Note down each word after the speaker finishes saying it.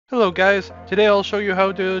Hello guys, today I'll show you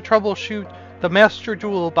how to troubleshoot the JMaster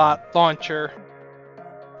Duel Bot launcher.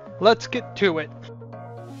 Let's get to it.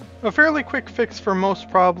 A fairly quick fix for most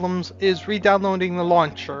problems is re-downloading the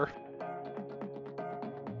launcher.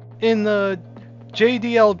 In the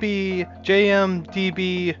JDLB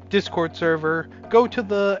JMDB Discord server, go to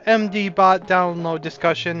the MD bot download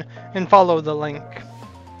discussion and follow the link.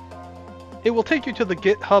 It will take you to the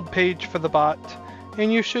GitHub page for the bot,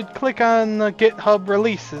 and you should click on the GitHub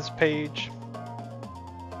releases page.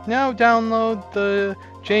 Now download the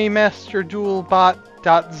JMaster Duel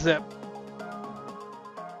Bot.zip.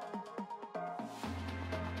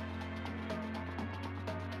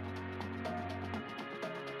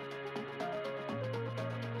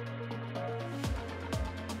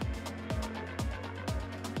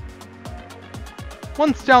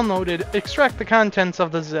 Once downloaded, extract the contents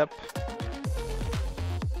of the zip.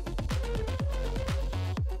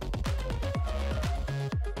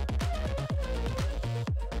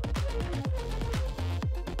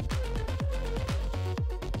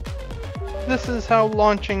 This is how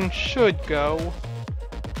launching should go.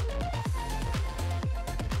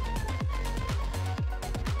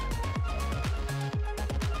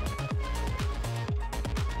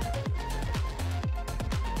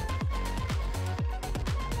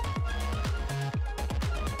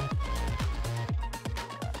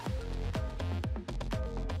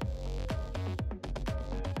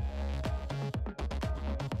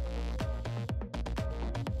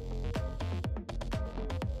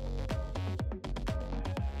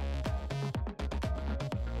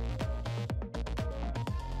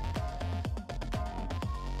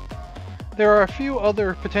 There are a few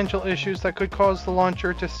other potential issues that could cause the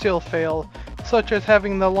launcher to still fail, such as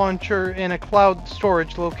having the launcher in a cloud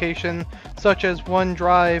storage location, such as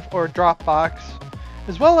OneDrive or Dropbox,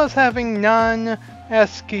 as well as having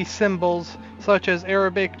non-ASCII symbols, such as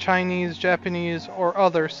Arabic, Chinese, Japanese, or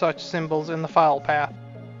other such symbols in the file path.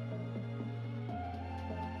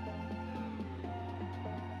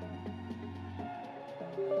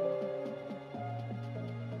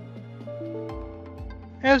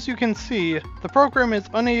 As you can see, the program is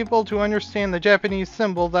unable to understand the Japanese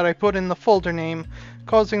symbol that I put in the folder name,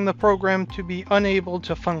 causing the program to be unable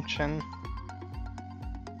to function.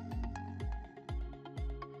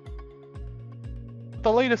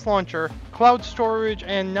 The latest launcher, cloud storage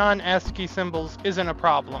and non-ASCII symbols isn't a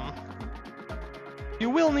problem.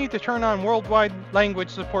 You will need to turn on worldwide language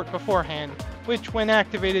support beforehand, which when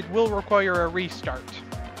activated will require a restart.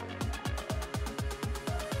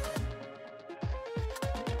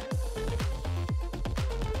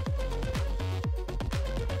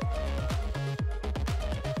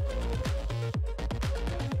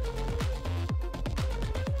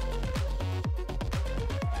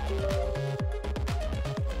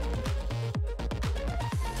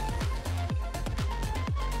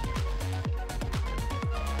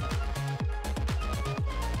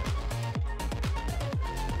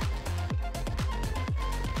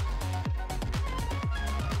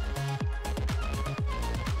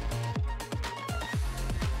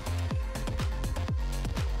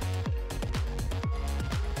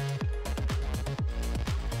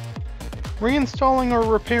 Reinstalling or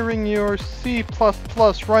repairing your C++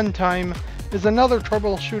 runtime is another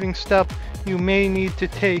troubleshooting step you may need to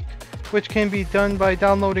take, which can be done by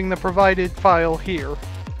downloading the provided file here.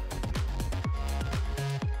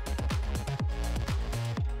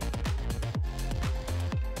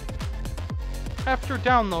 After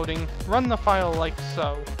downloading, run the file like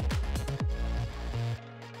so.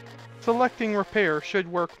 Selecting repair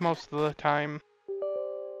should work most of the time.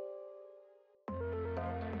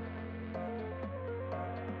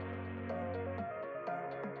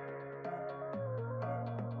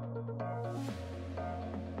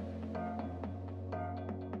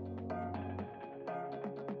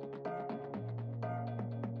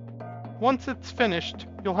 Once it's finished,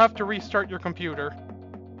 you'll have to restart your computer.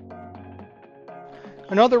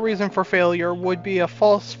 Another reason for failure would be a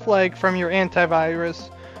false flag from your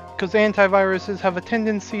antivirus, because antiviruses have a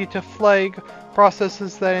tendency to flag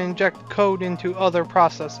processes that inject code into other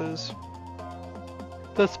processes.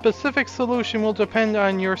 The specific solution will depend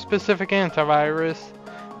on your specific antivirus.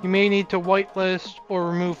 You may need to whitelist or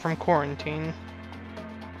remove from quarantine.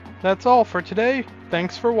 That's all for today.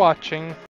 Thanks for watching.